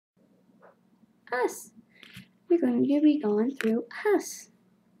us. We're going to be going through us.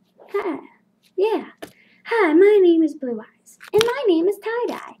 Hi. Yeah. Hi, my name is Blue Eyes. And my name is Tie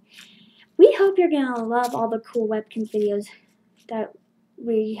Dye. We hope you're going to love all the cool webcam videos that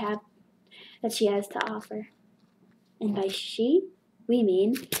she has to offer. And by she, we mean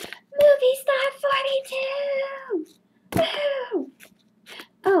Movie Star 42! Woo!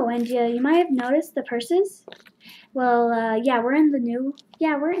 Oh, and you might have noticed the purses. Well, yeah, we're in the new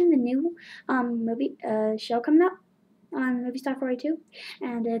movie show coming up on Movie Star 42,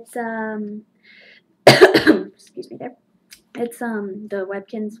 and it's excuse me there. It's the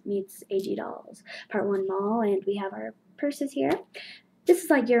Webkins meets AG Dolls Part 1 Mall, and we have our purses here. This is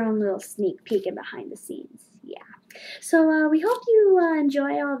like your own little sneak peek and behind the scenes. Yeah. So we hope you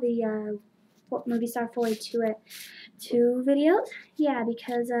enjoy all the Movie Star 42 videos. Yeah,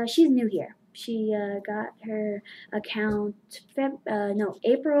 because she's new here. She got her account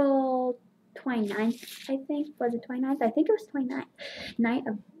April 29th, I think. Was it 29th? I think it was 29th. Night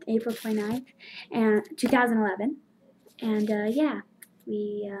of April 29th, and 2011. And yeah,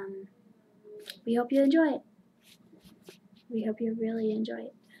 we hope you enjoy it. We hope you really enjoy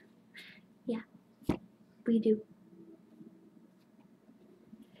it. Yeah, we do.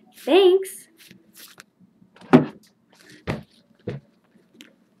 Thanks.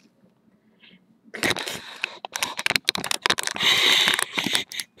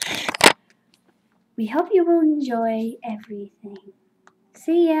 We hope you will enjoy everything.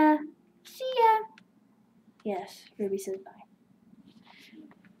 See ya. See ya. Yes, Ruby says bye.